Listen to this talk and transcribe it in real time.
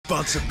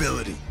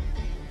responsibility.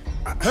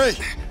 Hey!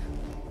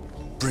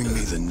 Bring me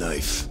the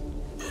knife.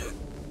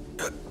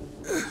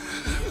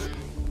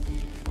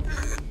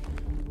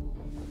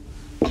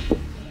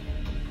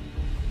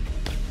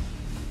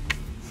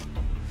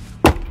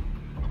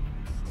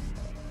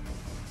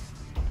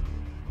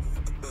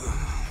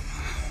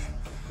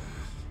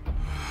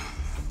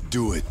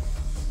 Do it.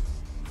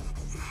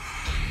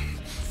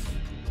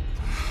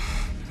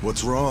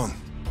 What's wrong?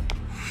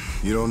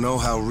 You don't know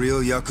how real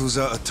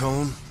Yakuza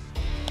atone?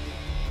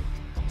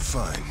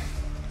 Fine.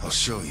 I'll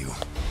show you.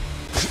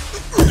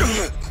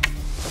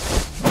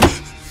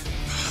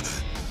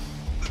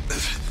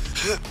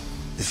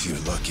 If you're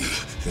lucky,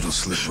 it'll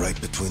slip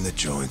right between the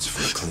joints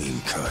for a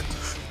clean cut.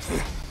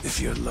 If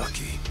you're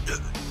lucky.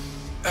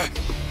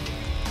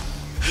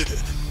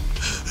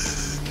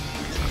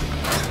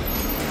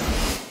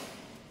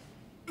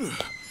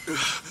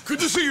 Good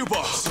to see you,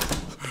 boss.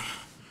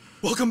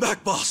 Welcome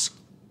back, boss.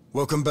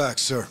 Welcome back,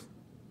 sir.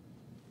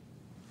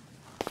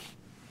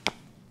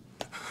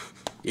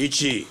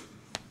 Ichi,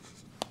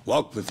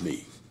 walk with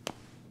me.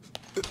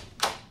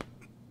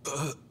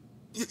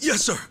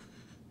 Yes, sir.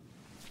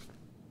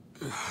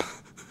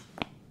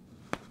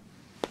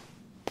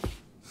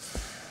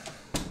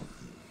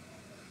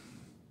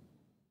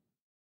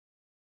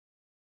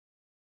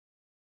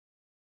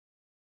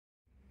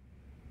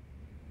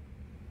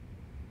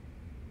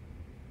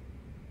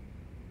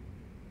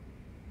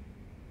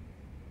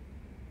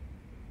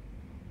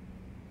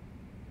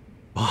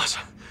 Boss,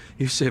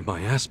 you saved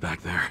my ass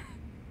back there.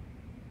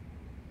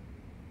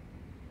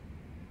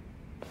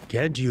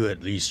 Can't you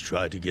at least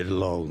try to get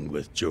along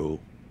with Joe?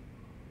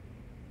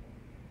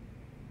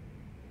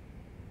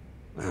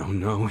 Oh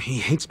no, he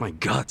hates my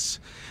guts.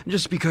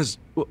 Just because,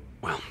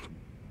 well,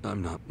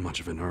 I'm not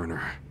much of an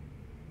earner.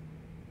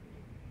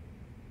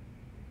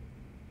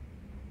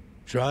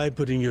 Try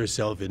putting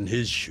yourself in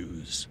his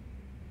shoes.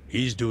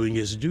 He's doing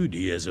his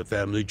duty as a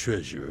family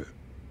treasurer.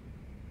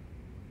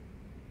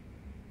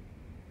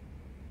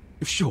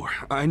 Sure,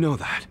 I know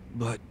that,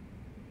 but...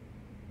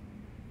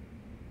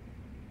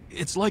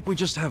 it's like we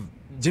just have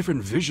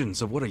different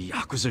visions of what a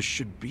Yakuza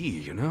should be,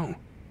 you know?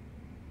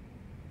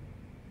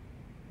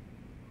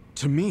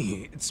 To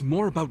me, it's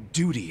more about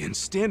duty and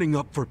standing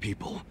up for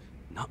people,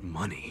 not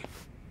money.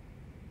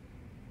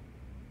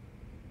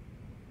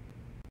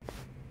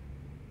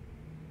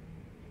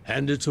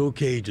 And it's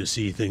okay to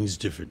see things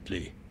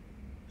differently.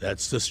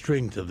 That's the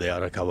strength of the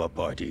Arakawa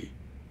party.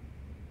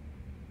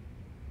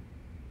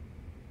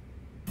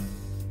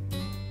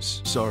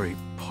 Sorry,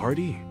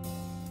 party?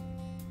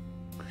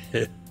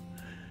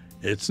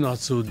 It's not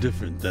so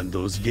different than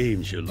those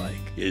games you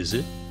like, is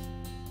it?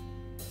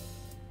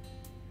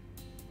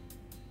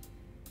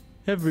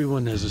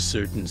 Everyone has a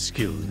certain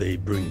skill they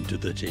bring to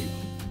the table.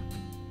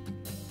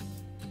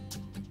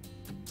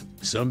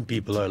 Some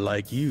people are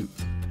like you,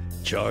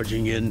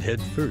 charging in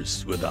head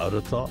first without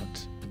a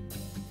thought.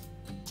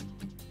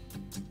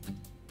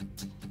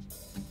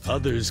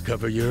 Others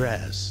cover your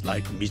ass,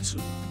 like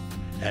Mitsu.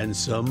 And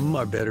some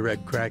are better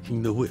at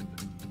cracking the whip.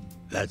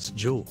 That's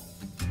Joe.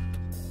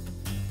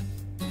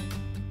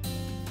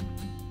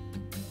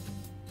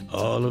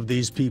 All of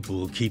these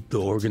people keep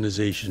the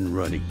organization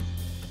running.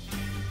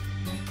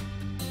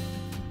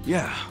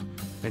 Yeah,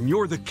 and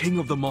you're the king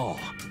of them all.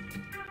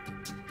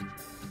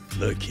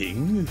 The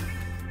king?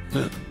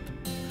 Huh.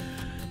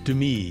 To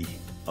me,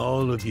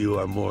 all of you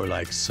are more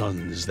like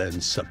sons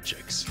than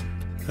subjects.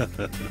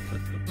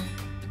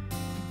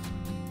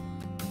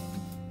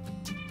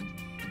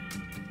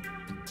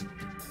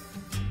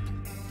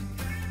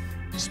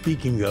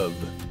 Speaking of,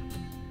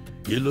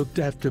 you looked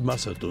after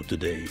Masato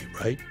today,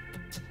 right?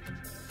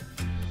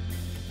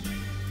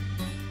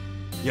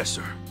 Yes,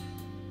 sir.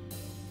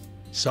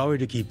 Sorry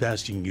to keep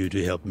asking you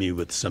to help me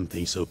with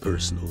something so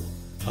personal.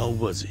 How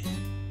was he?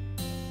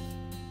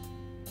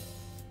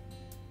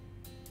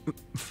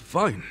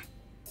 Fine.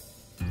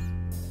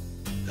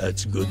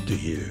 That's good to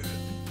hear.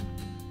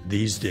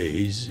 These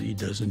days, he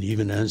doesn't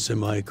even answer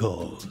my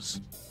calls.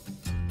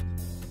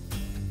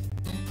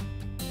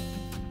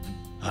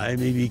 I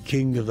may be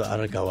king of the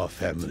Arakawa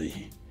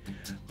family,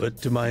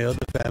 but to my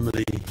other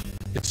family,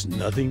 it's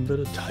nothing but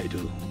a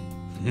title.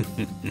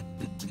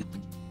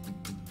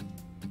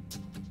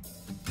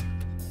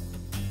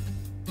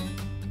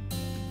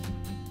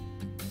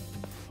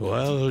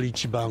 Well,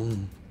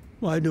 Ichiban,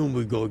 why don't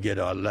we go get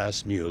our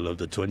last meal of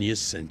the 20th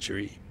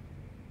century?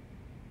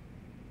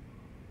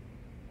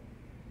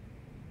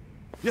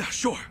 Yeah,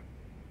 sure.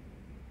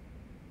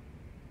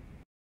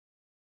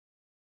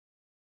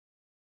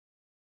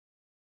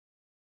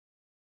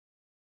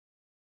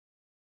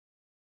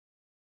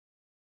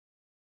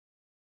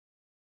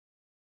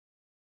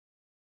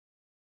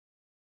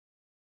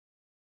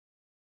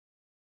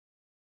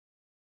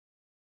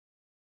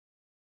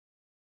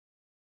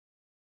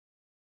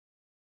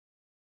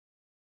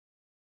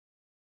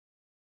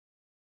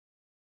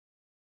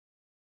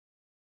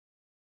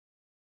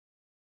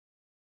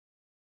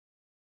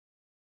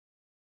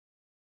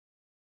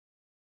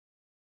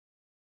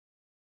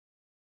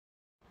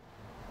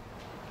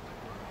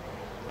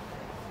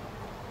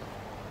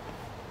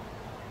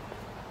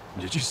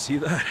 Did you see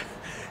that?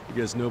 I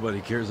guess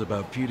nobody cares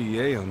about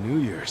PDA on New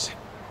Year's.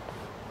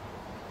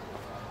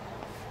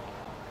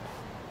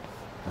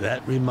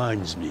 That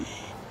reminds me.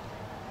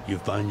 You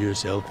find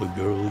yourself a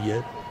girl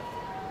yet?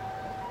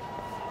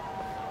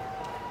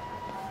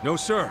 No,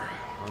 sir.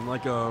 I'm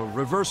like a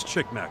reverse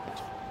chick magnet.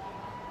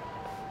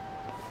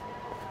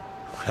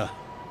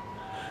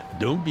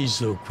 Don't be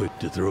so quick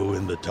to throw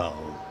in the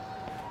towel.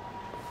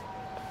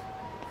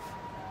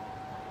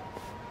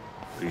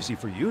 Easy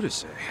for you to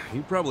say.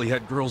 You probably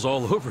had girls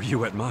all over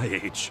you at my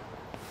age.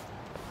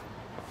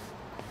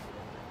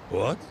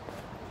 What?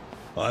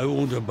 I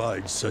won't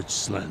abide such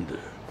slander.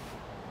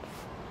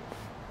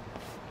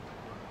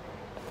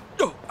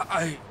 Oh,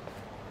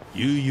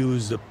 You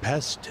use the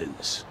past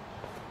tense.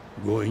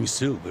 Going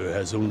silver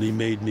has only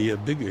made me a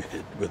bigger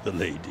hit with the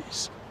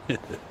ladies.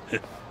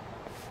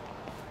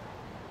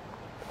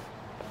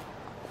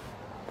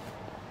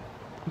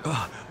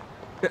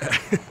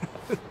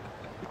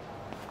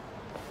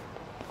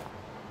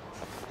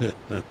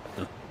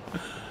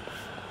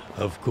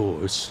 Of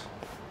course,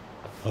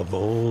 of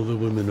all the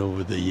women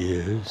over the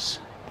years,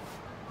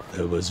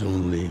 there was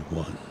only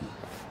one.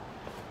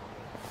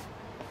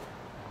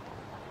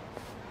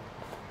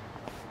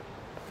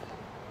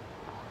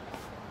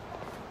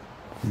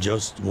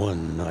 Just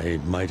one I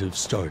might have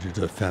started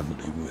a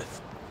family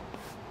with.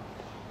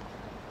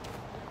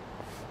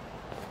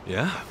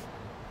 Yeah?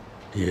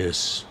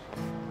 Yes,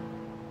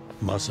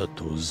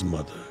 Masato's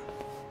mother.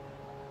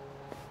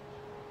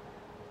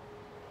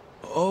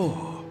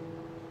 Oh.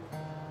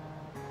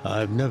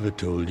 I've never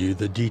told you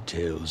the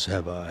details,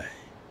 have I?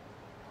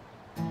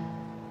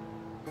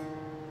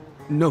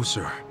 No,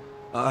 sir.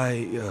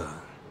 I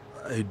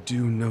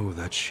do know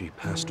that she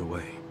passed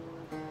away.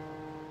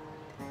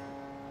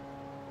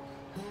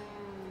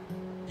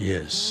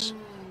 Yes.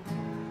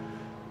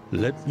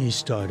 Let me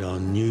start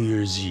on New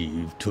Year's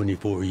Eve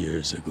 24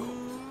 years ago.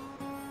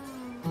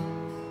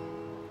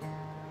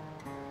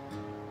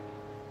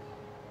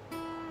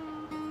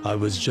 I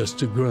was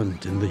just a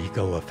grunt in the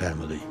Hikawa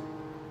family.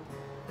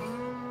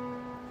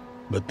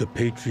 But the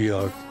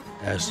patriarch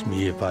asked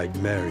me if I'd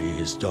marry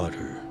his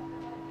daughter.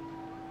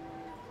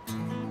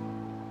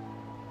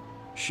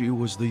 She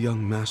was the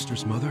young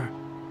master's mother?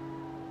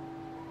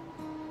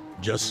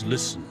 Just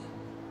listen.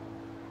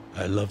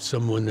 I loved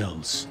someone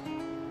else.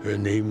 Her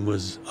name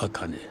was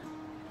Akane.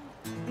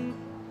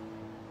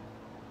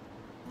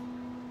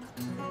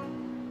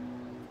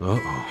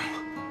 Uh-oh.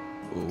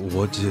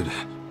 What did...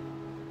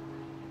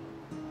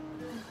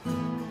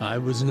 I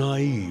was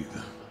naive.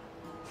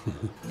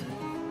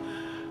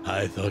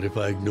 I thought if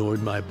I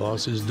ignored my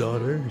boss's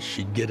daughter,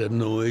 she'd get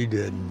annoyed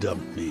and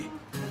dump me.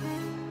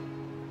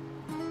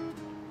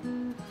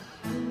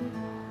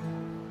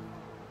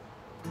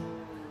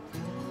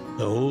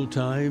 The whole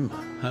time,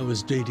 I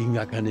was dating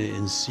Akane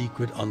in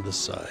secret on the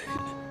side.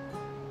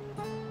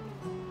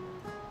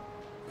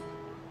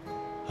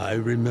 I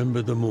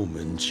remember the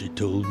moment she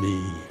told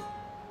me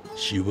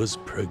she was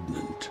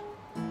pregnant.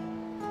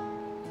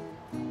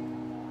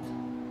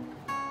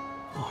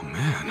 Oh,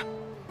 man.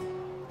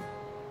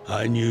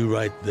 I knew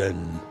right then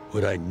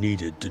what I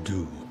needed to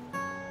do.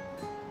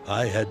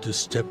 I had to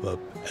step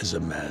up as a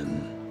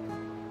man.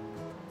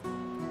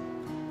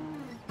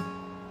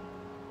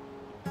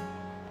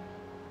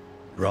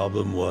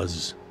 Problem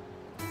was,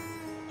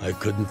 I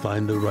couldn't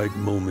find the right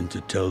moment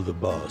to tell the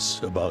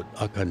boss about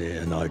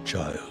Akane and our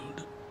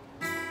child.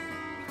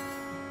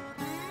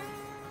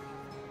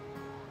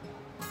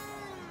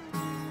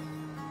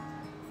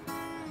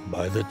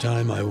 By the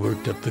time I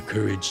worked up the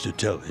courage to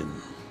tell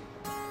him,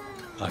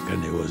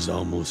 Akane was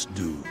almost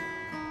due.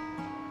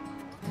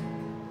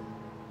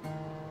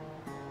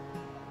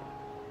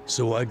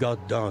 So I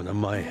got down on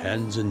my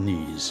hands and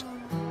knees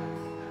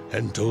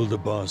and told the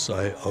boss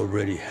I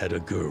already had a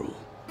girl.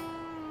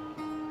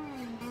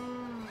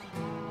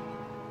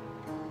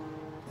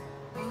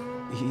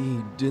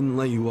 He didn't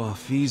let you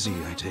off easy,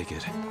 I take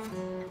it.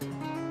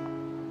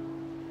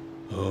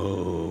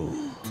 Oh,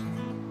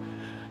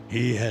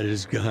 he had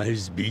his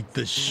guys beat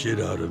the shit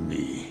out of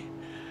me.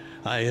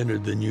 I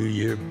entered the new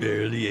year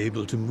barely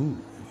able to move.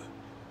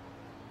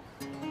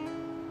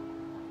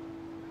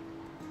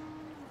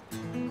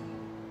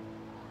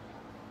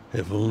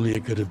 If only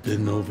it could have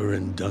been over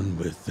and done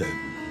with then.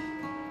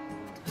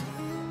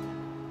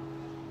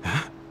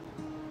 Huh?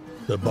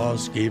 The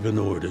boss gave an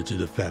order to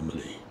the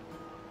family.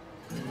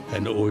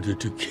 An order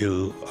to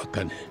kill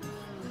Akane.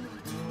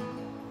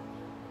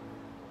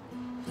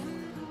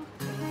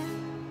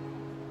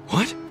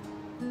 What?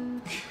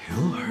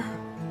 Kill her?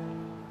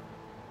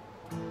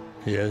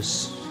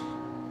 Yes,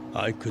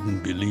 I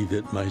couldn't believe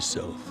it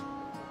myself,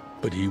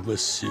 but he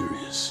was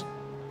serious.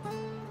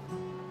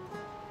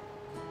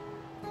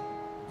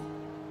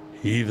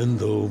 Even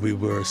though we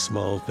were a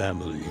small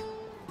family,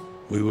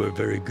 we were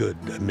very good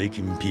at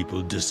making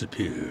people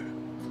disappear.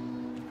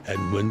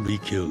 And when we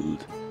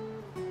killed,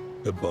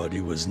 the body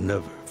was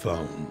never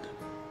found.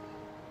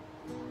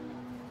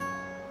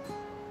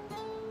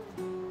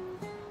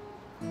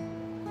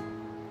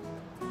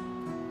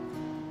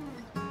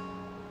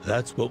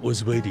 That's what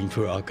was waiting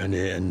for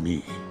Akane and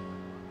me,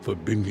 for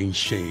bringing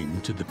shame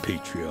to the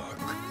Patriarch.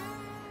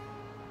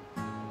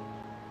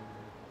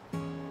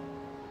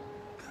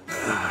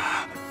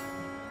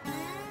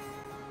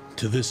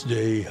 To this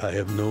day, I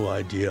have no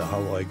idea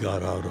how I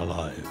got out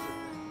alive.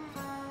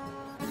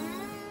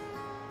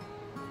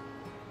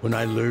 When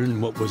I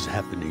learned what was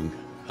happening,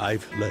 I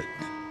fled.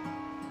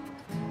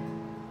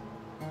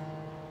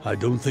 I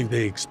don't think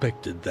they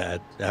expected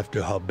that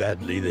after how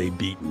badly they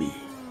beat me.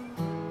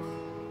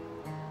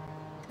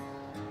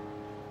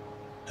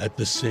 At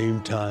the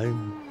same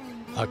time,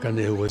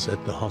 Akane was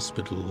at the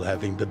hospital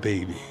having the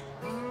baby.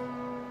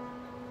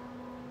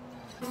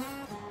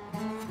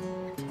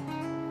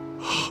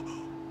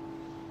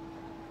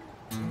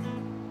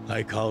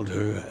 I called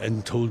her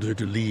and told her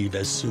to leave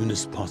as soon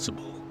as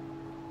possible.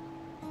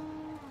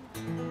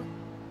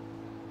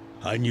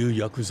 I knew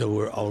Yakuza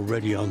were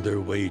already on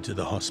their way to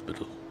the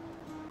hospital.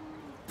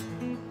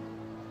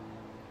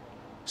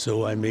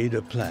 So I made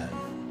a plan.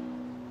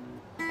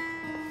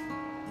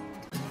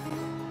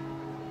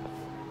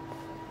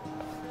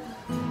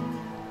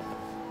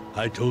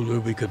 I told her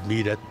we could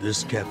meet at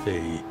this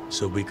cafe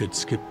so we could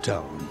skip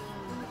town.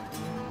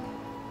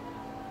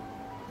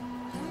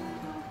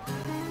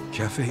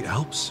 Cafe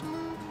Alps?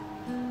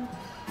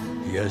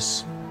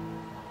 Yes,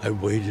 I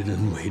waited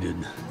and waited,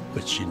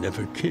 but she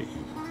never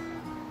came.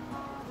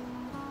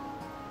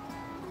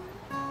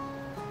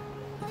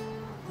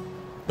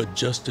 But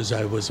just as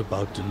I was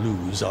about to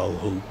lose all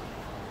hope,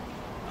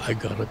 I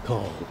got a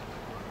call.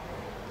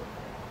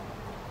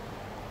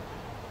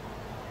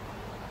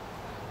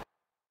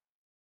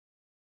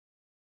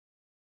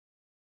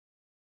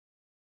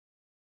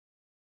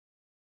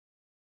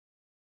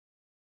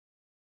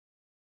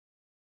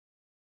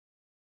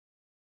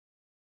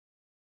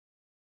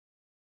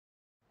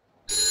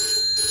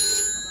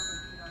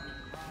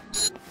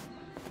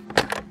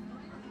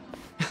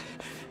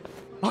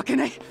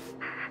 Akane?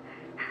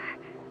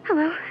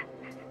 Hello?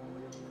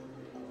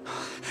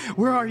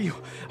 Where are you?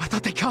 I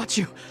thought they caught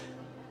you.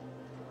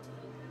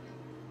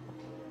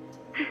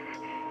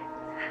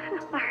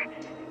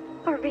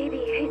 Our baby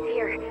is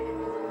here.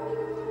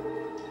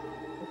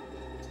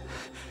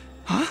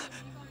 Huh?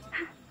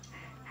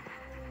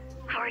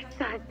 Our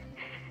son.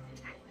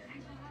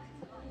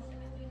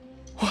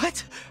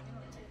 What?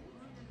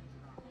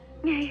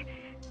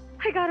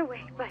 I got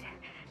away, but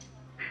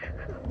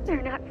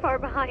they're not far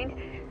behind.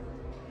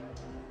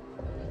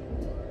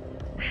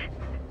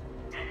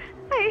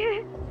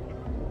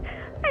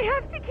 I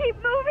have to keep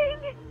moving.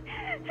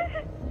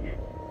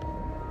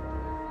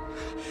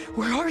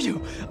 Where are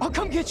you? I'll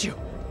come get you.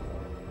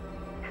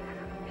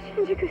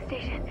 Shinjuku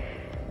Station.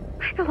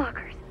 By the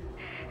lockers.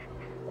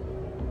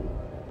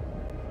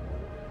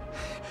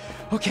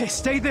 Okay,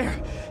 stay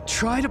there.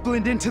 Try to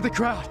blend into the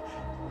crowd.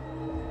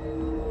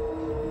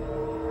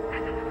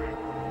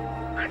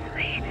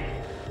 Honestly,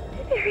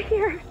 they're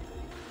here.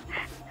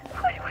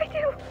 What do I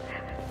do?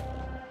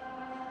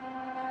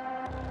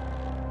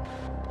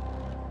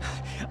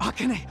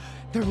 Akane,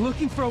 they're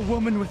looking for a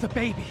woman with a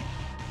baby.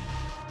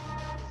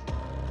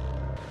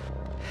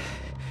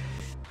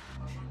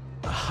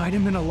 Hide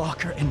him in a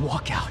locker and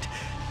walk out.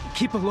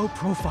 Keep a low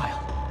profile.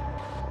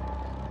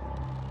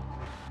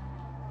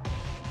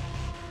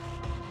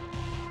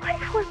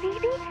 Put our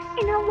baby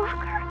in a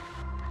locker?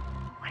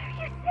 What are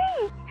you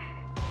saying?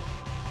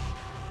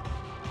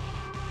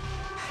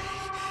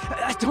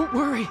 Don't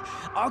worry.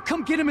 I'll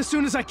come get him as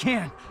soon as I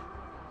can.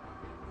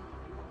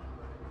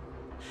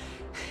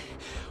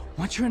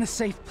 Once you're in a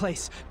safe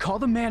place, call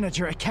the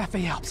manager at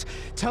Cafe Alps.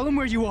 Tell him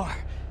where you are.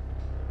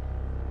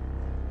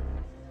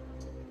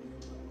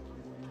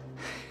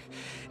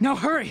 Now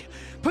hurry!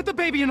 Put the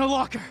baby in a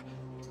locker!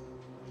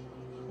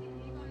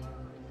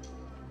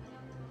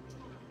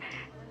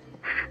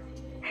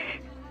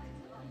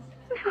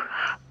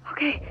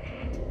 Okay.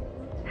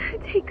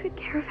 Take good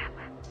care of him.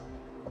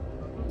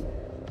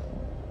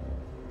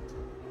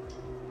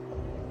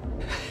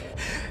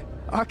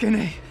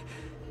 Akane!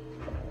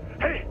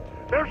 Hey,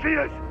 there she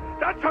is!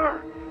 That's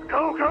her!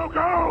 Go, go,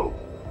 go!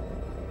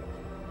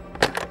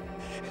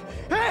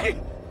 Hey!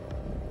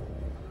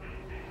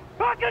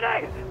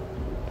 Akane!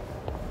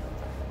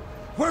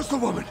 Where's the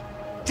woman?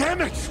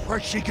 Damn it!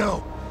 Where'd she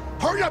go?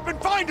 Hurry up and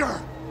find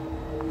her!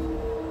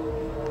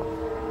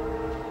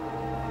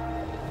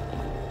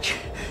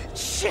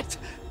 Shit!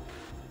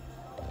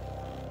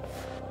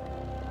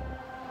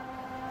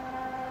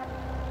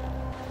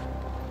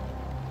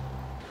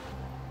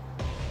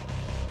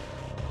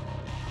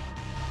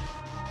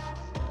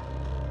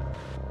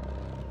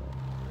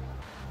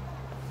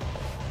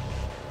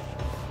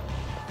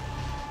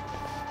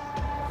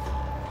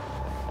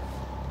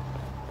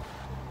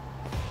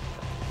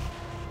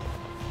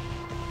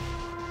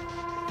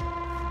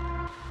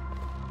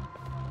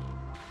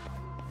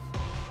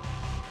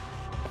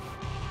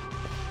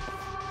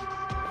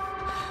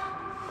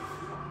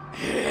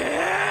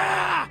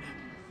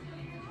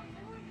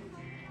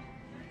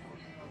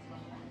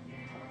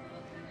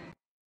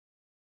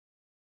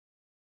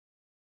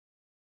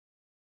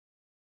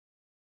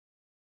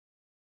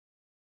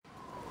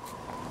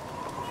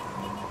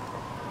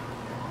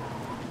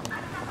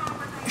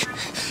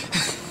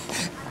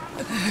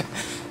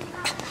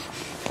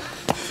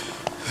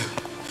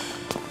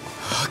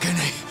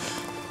 Akane.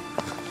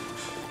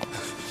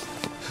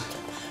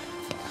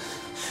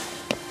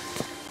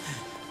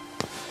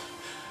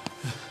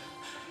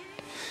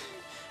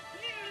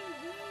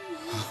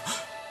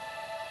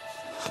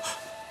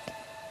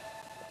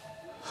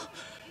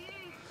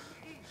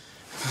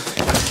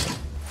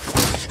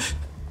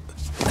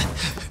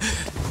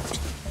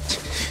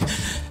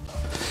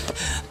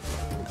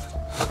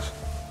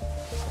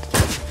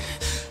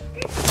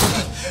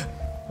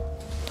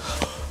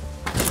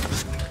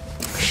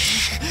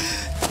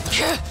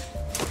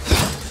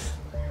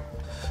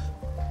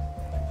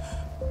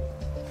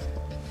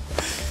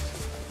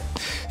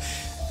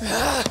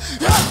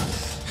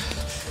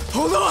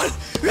 Hold on!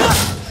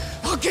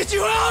 I'll get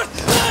you out!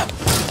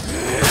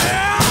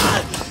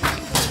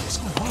 What's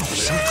going on? You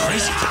sound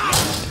crazy.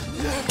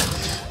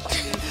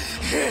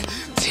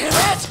 Damn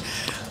it!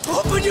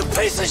 Open, you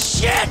piece of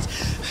shit!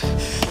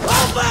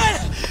 Open!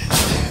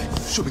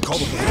 Should we call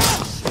the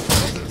police?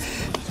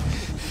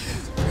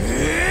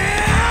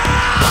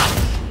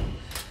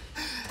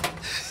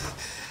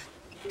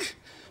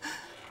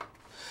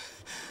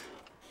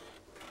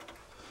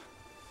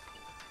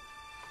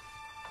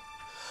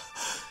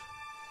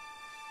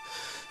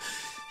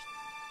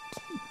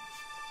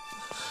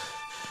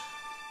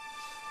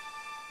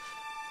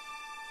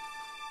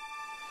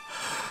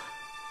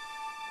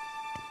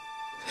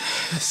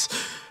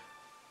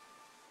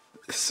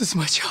 This is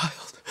my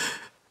child.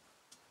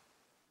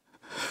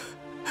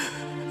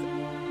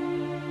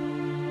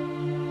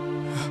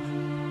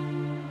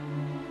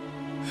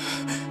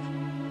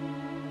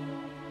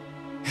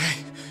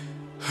 Hey,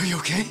 are you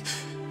okay?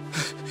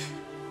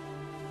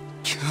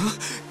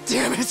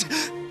 Damn it!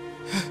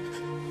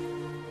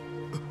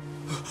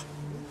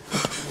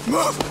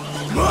 Move!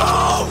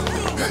 Move!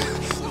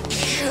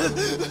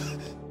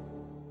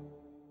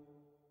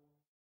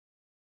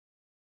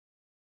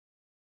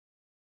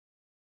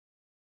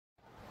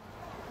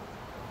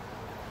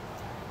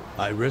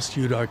 I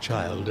rescued our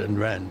child and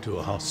ran to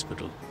a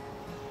hospital.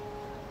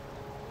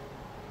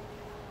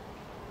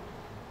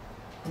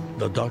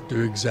 The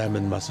doctor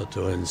examined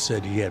Masato and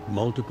said he had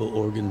multiple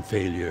organ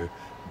failure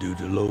due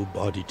to low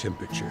body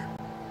temperature.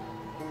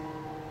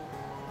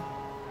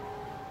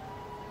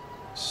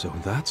 So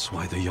that's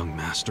why the young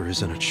master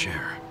is in a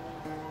chair.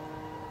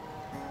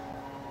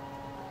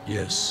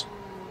 Yes,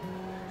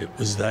 it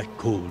was that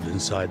cold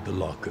inside the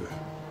locker.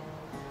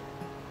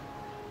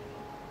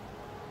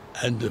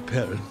 And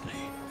apparently,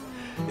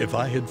 if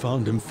I had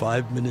found him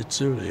 5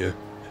 minutes earlier,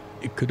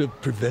 it could have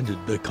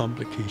prevented the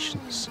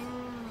complications.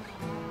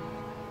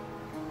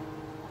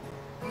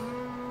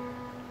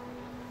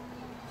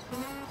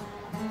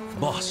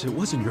 Boss, it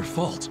wasn't your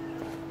fault.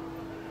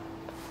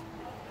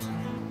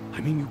 I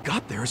mean, you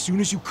got there as soon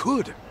as you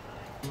could.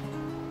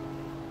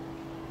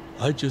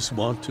 I just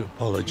want to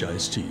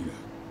apologize to you.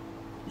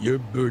 You're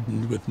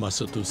burdened with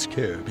Masato's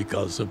care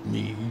because of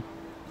me.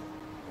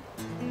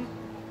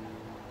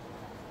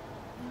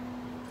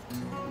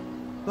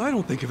 I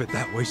don't think of it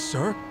that way,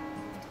 sir.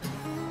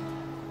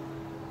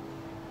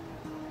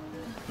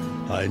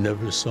 I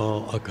never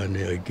saw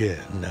Akane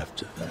again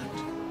after that.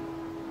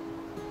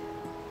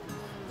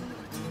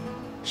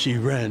 She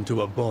ran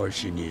to a bar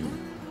she knew,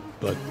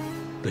 but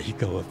the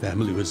Hikawa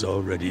family was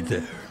already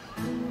there.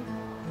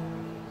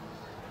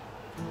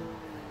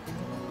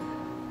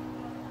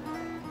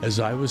 As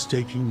I was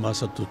taking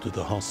Masato to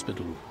the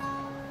hospital,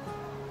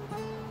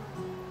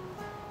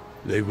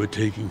 they were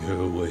taking her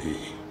away.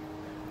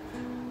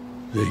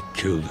 They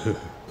killed her.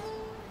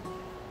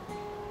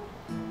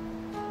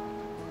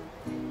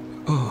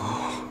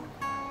 Oh.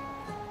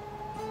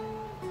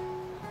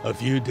 A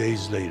few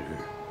days later,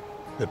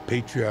 the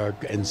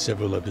patriarch and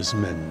several of his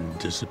men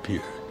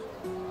disappeared.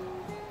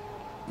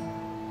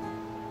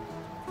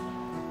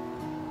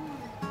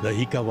 The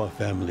Hikawa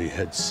family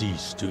had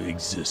ceased to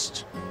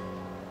exist.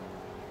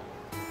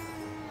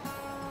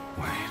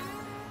 Wait,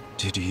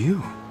 did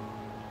you?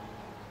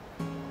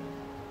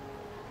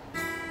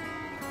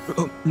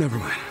 Oh, never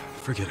mind.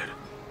 Forget it.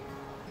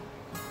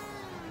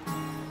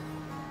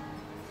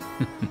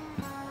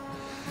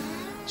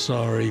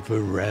 Sorry for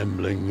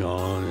rambling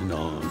on and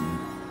on.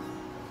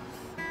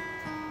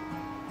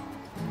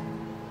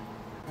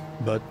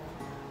 But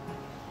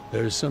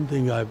there's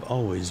something I've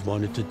always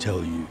wanted to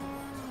tell you.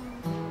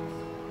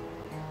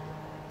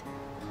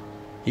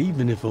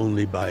 Even if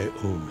only by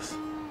oath,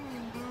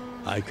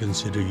 I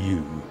consider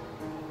you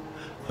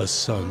a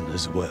son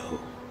as well.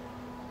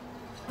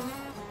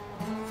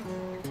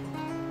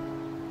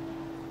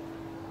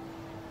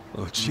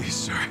 Oh, jeez,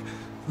 sir.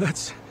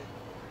 That's...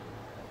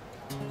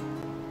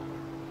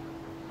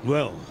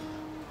 Well,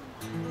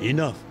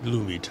 enough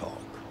gloomy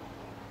talk.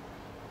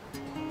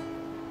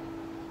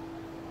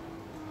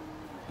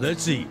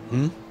 Let's eat,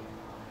 hmm?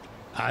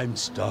 I'm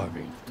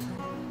starving.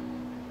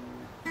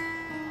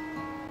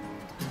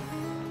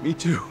 Me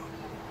too.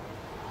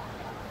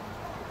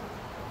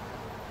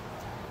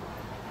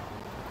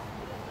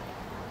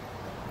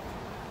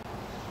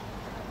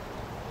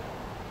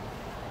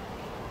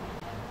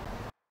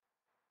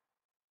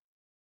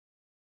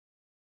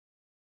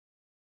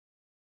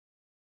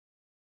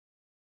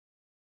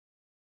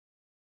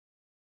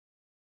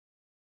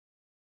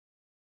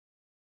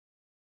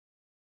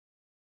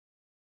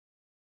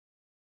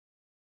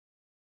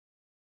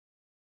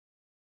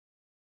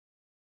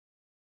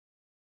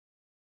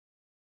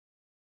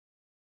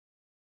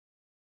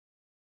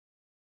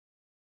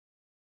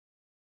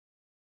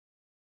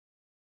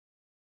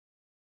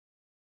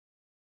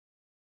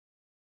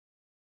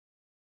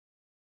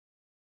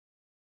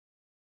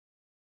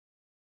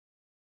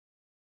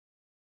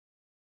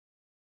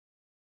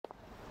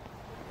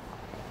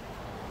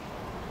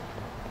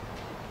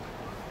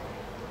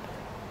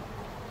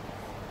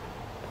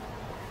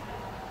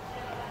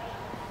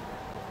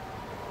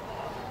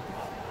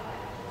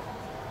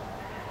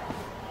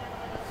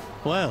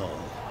 Well,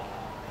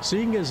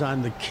 seeing as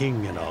I'm the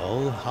king and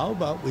all, how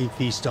about we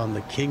feast on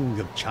the king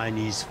of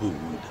Chinese food?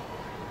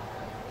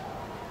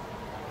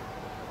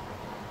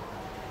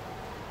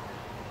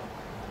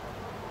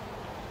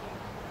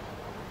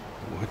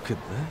 What could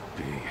that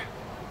be?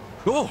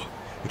 Oh!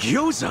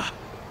 Yakuza!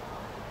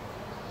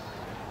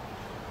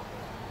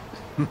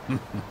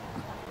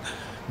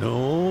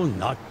 No,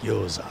 not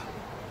gyoza.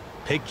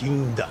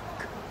 Peking duck.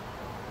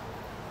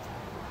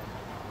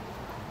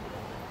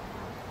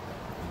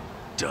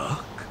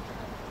 Duck?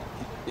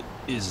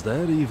 Is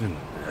that even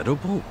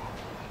edible?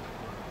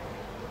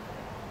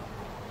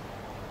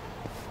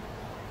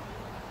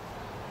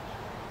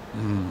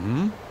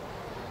 Mm-hmm.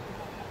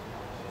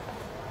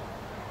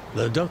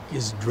 The duck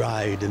is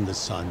dried in the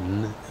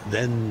sun,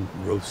 then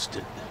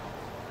roasted.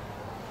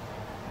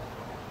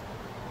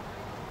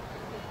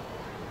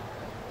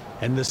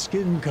 And the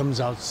skin comes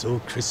out so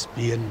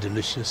crispy and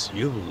delicious,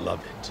 you'll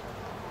love it.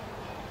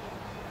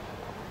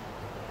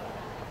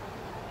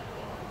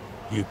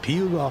 You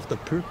peel off the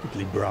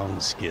perfectly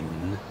brown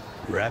skin,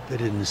 wrap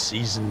it in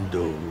seasoned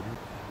dough,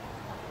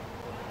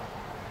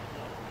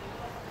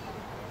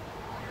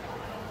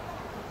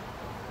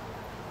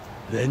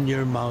 then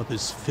your mouth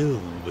is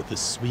filled with the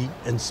sweet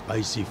and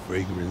spicy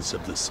fragrance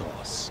of the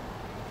sauce.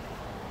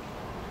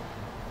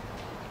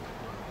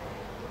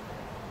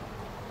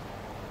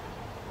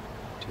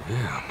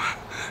 Damn,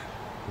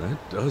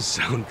 that does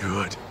sound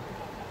good.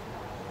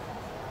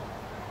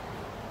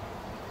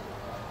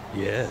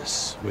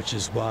 Yes, which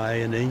is why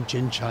in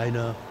ancient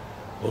China,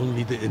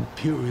 only the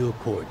imperial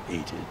court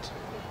ate it.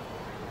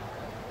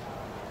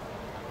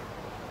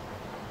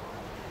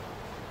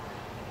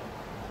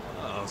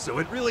 Oh, so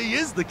it really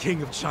is the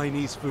king of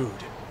Chinese food.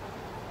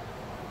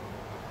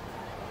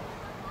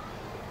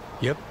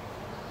 Yep.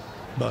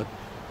 But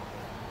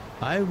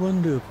I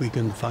wonder if we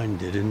can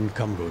find it in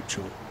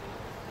Kamrocho.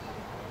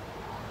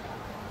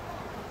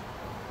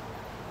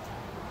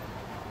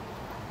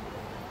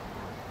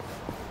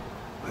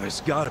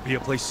 There's gotta be a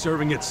place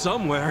serving it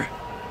somewhere.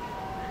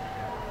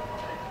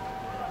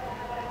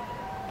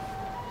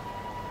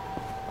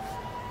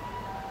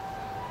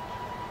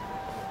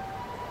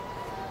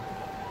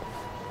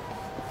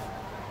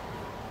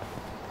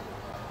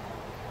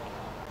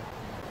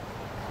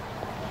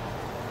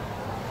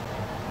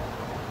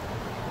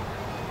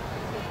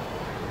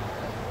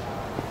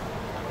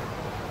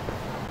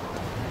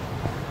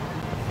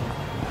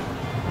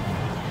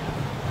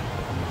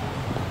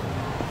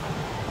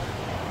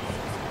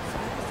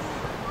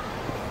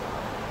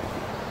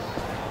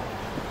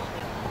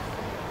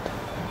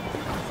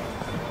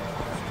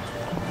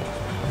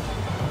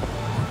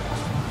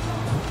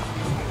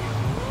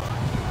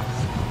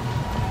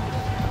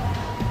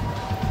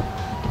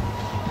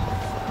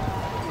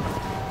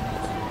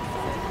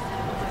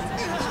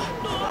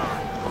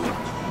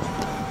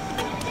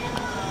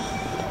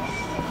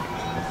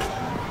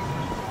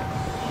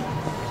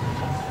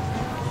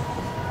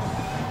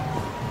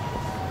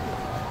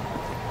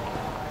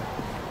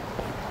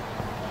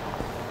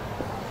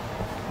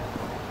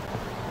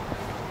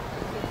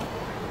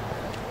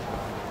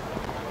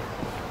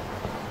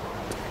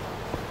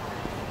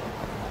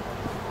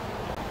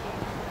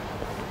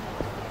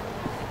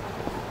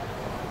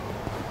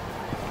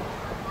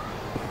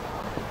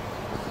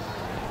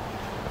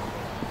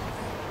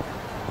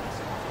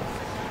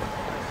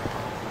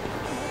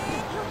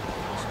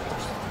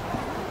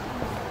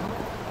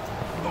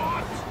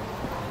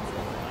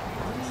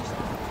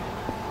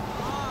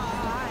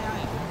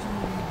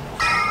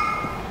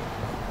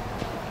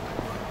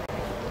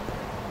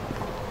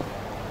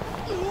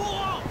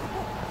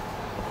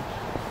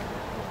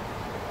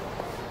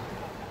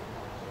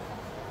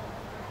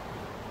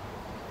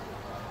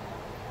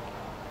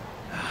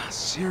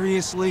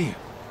 Seriously?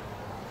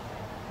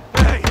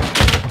 Hey!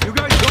 You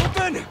guys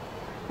open?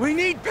 We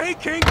need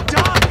Peking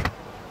duck!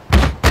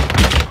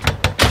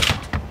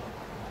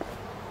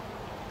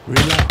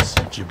 Relax,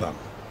 Ichiban.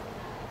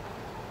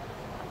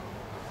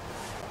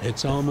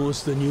 It's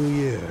almost the new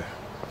year.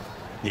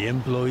 The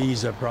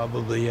employees are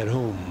probably at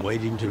home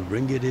waiting to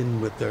ring it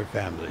in with their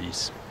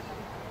families.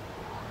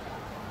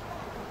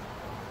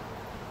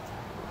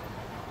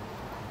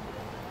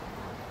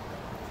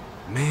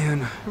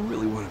 Man, I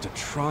really wanted to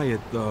try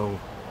it, though.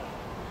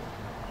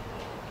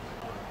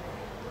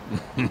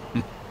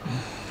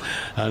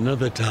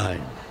 Another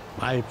time,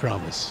 I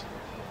promise.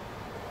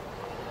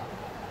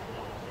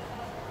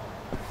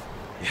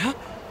 Yeah?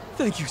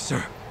 Thank you,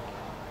 sir.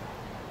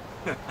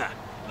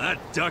 That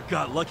duck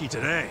got lucky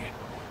today.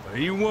 But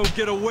he won't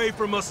get away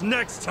from us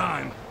next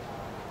time.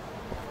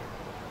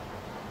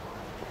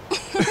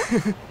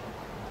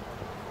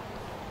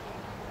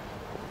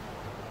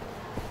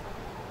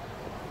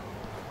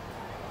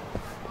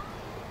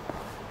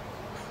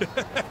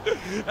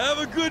 Have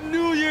a good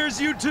New Year's,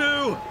 you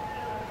two!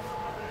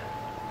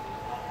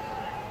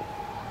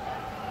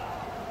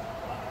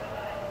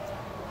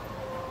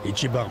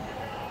 Ichiban,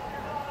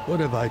 what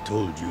have I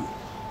told you?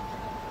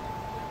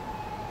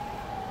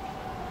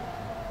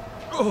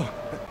 Oh,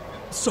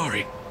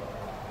 sorry.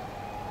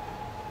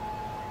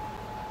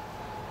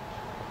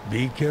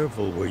 Be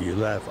careful where you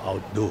laugh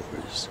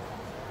outdoors.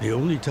 The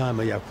only time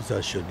a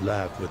Yakuza should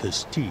laugh with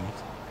his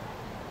teeth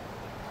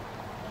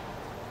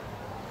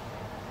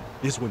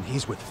is when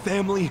he's with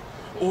family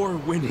or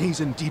when he's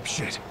in deep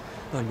shit.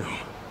 I know.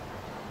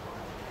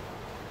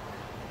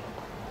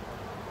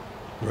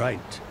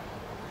 Right.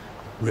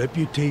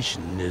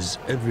 Reputation is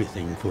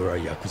everything for a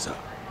Yakuza.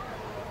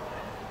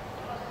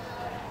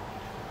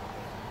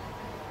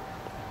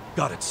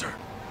 Got it, sir.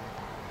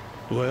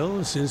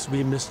 Well, since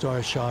we missed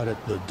our shot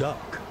at the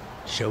duck,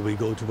 shall we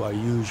go to our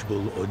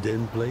usual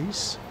Oden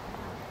place?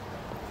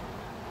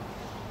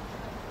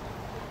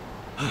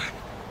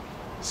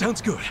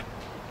 Sounds good.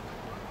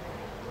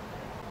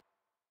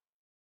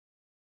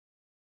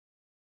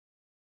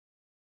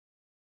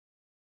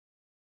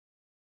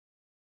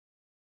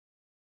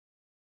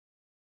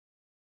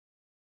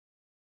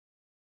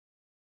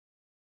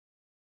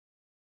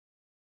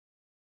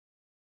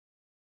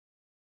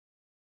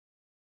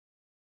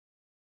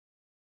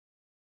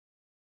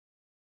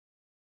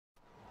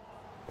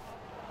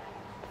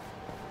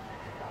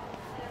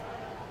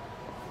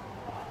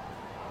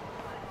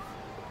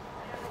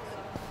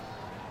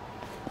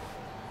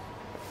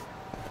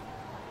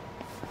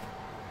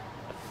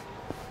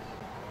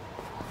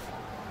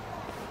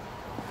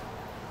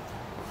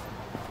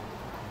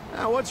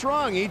 Now, what's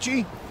wrong,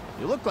 Ichi?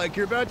 You look like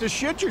you're about to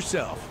shit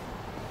yourself.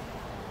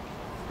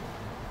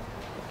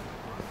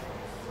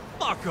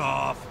 Fuck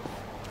off!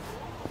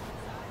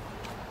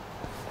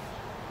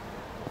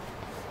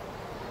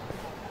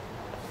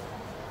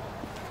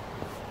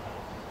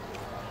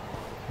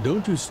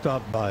 Don't you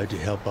stop by to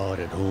help out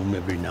at home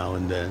every now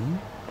and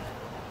then?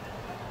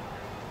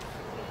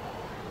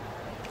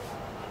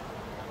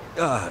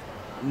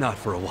 Not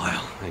for a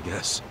while, I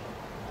guess.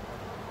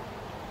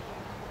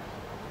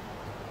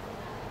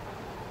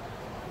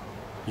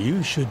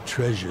 You should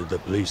treasure the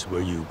place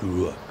where you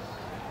grew up.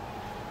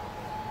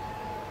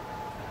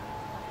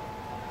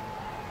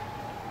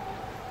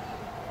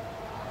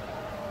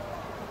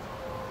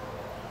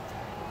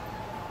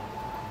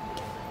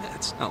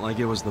 It's not like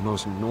it was the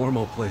most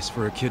normal place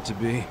for a kid to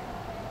be.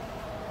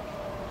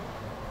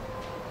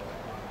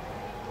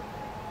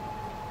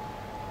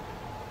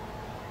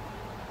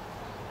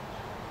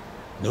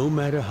 No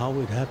matter how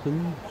it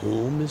happened,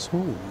 home is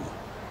home.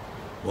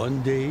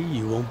 One day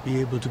you won't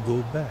be able to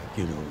go back,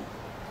 you know.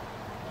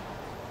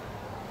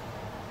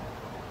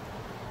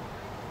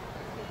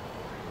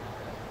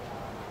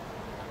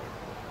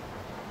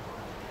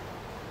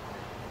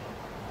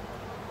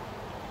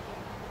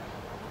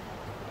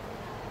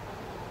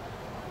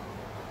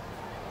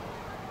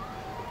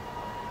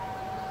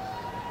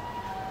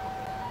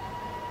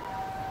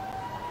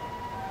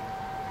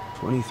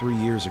 "23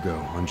 years ago,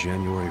 on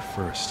January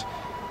 1st,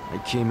 I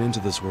came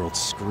into this world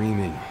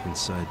screaming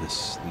inside this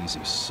sleazy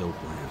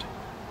soapland.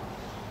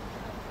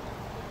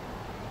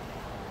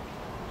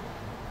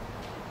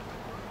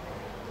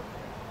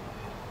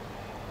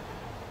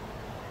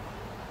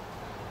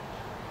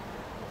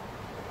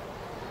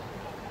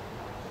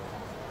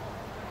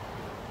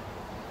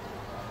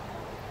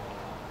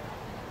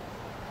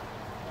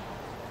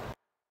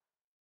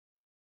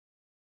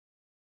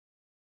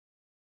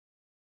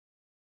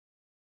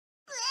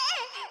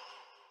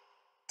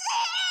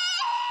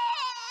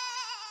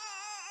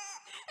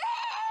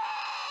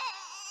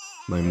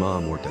 My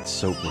mom worked at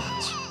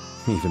Soaplands,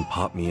 even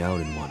popped me out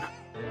in one.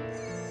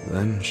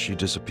 Then she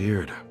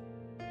disappeared.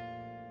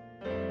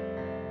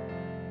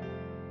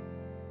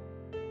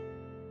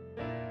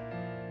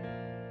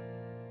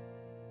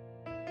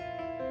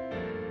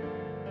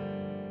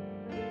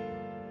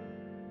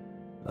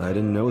 I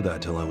didn't know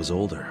that till I was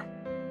older,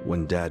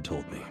 when Dad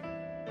told me.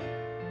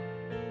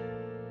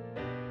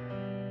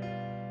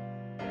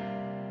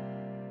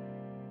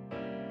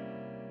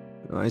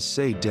 I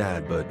say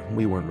Dad, but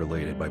we weren't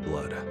related by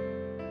blood.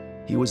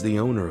 He was the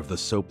owner of the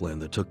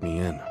soapland that took me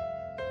in.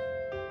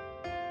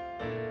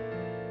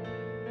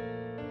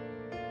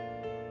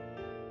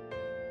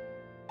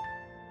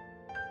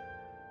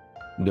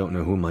 Don't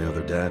know who my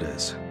other dad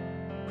is.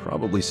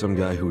 Probably some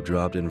guy who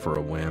dropped in for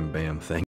a wham-bam thing.